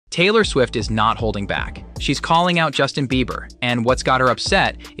Taylor Swift is not holding back. She's calling out Justin Bieber, and what's got her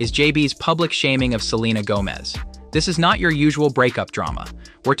upset is JB's public shaming of Selena Gomez. This is not your usual breakup drama.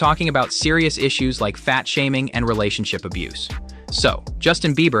 We're talking about serious issues like fat shaming and relationship abuse. So,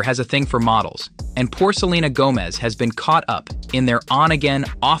 Justin Bieber has a thing for models, and poor Selena Gomez has been caught up in their on-again,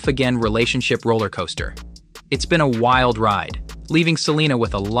 off-again relationship roller coaster. It's been a wild ride, leaving Selena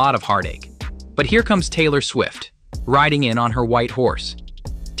with a lot of heartache. But here comes Taylor Swift, riding in on her white horse.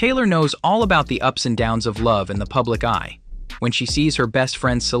 Taylor knows all about the ups and downs of love in the public eye. When she sees her best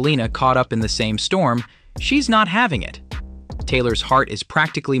friend Selena caught up in the same storm, she's not having it. Taylor's heart is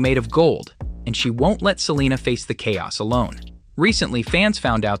practically made of gold, and she won't let Selena face the chaos alone. Recently, fans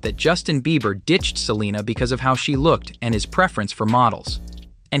found out that Justin Bieber ditched Selena because of how she looked and his preference for models.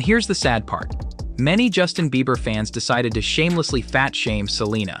 And here's the sad part. Many Justin Bieber fans decided to shamelessly fat-shame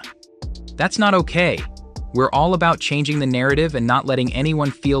Selena. That's not okay. We're all about changing the narrative and not letting anyone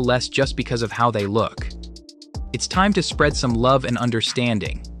feel less just because of how they look. It's time to spread some love and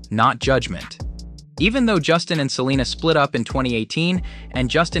understanding, not judgment. Even though Justin and Selena split up in 2018, and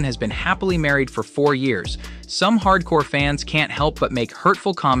Justin has been happily married for 4 years, some hardcore fans can't help but make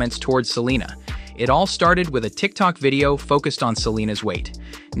hurtful comments towards Selena. It all started with a TikTok video focused on Selena's weight.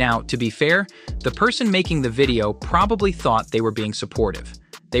 Now, to be fair, the person making the video probably thought they were being supportive.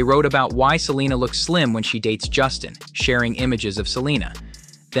 They wrote about why Selena looks slim when she dates Justin, sharing images of Selena.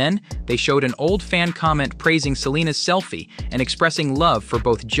 Then, they showed an old fan comment praising Selena's selfie and expressing love for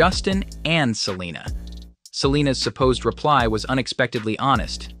both Justin and Selena. Selena's supposed reply was unexpectedly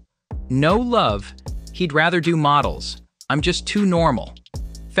honest. "No love. He'd rather do models. I'm just too normal."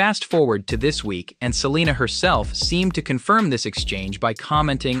 Fast forward to this week, and Selena herself seemed to confirm this exchange by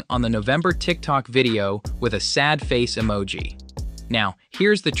commenting on the November TikTok video with a sad face emoji. Now,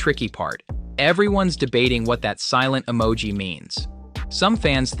 here's the tricky part. Everyone's debating what that silent emoji means. Some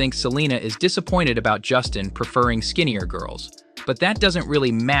fans think Selena is disappointed about Justin preferring skinnier girls, but that doesn't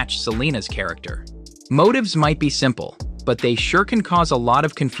really match Selena's character. Motives might be simple, but they sure can cause a lot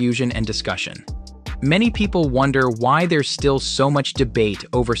of confusion and discussion. Many people wonder why there's still so much debate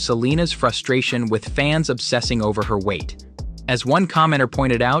over Selena's frustration with fans obsessing over her weight. As one commenter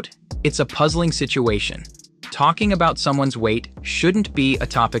pointed out, it's a puzzling situation. Talking about someone's weight shouldn't be a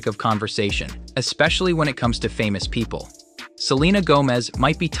topic of conversation, especially when it comes to famous people. Selena Gomez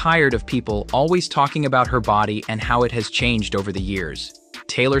might be tired of people always talking about her body and how it has changed over the years.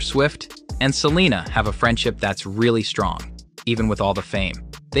 Taylor Swift and Selena have a friendship that's really strong, even with all the fame.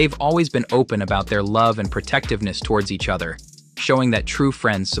 They've always been open about their love and protectiveness towards each other, showing that true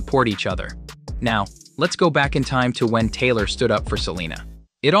friends support each other. Now, let's go back in time to when Taylor stood up for Selena.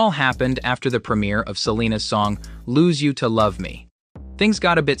 It all happened after the premiere of Selena's song, "Lose You to Love Me." Things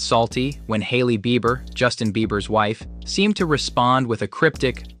got a bit salty when Hailey Bieber, Justin Bieber's wife, seemed to respond with a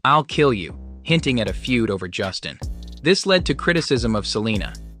cryptic, "I'll kill you," hinting at a feud over Justin. This led to criticism of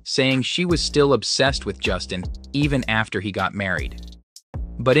Selena, saying she was still obsessed with Justin even after he got married.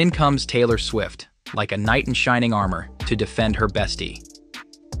 But in comes Taylor Swift, like a knight in shining armor, to defend her bestie.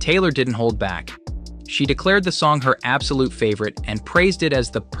 Taylor didn't hold back. She declared the song her absolute favorite and praised it as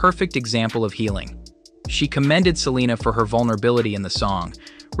the perfect example of healing. She commended Selena for her vulnerability in the song,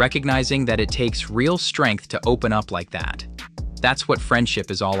 recognizing that it takes real strength to open up like that. That's what friendship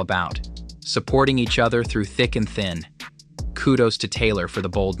is all about, supporting each other through thick and thin. Kudos to Taylor for the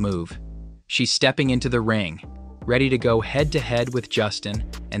bold move. She's stepping into the ring, ready to go head-to-head with Justin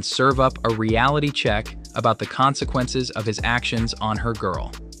and serve up a reality check about the consequences of his actions on her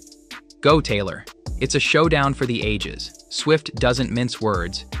girl. Go, Taylor. It's a showdown for the ages. Swift doesn't mince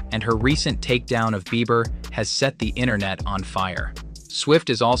words, and her recent takedown of Bieber has set the internet on fire. Swift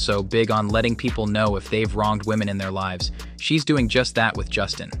is also big on letting people know if they've wronged women in their lives. She's doing just that with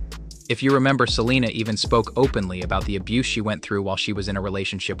Justin. If you remember, Selena even spoke openly about the abuse she went through while she was in a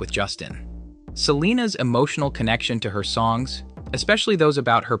relationship with Justin. Selena's emotional connection to her songs, especially those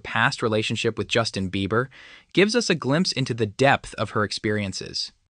about her past relationship with Justin Bieber, gives us a glimpse into the depth of her experiences.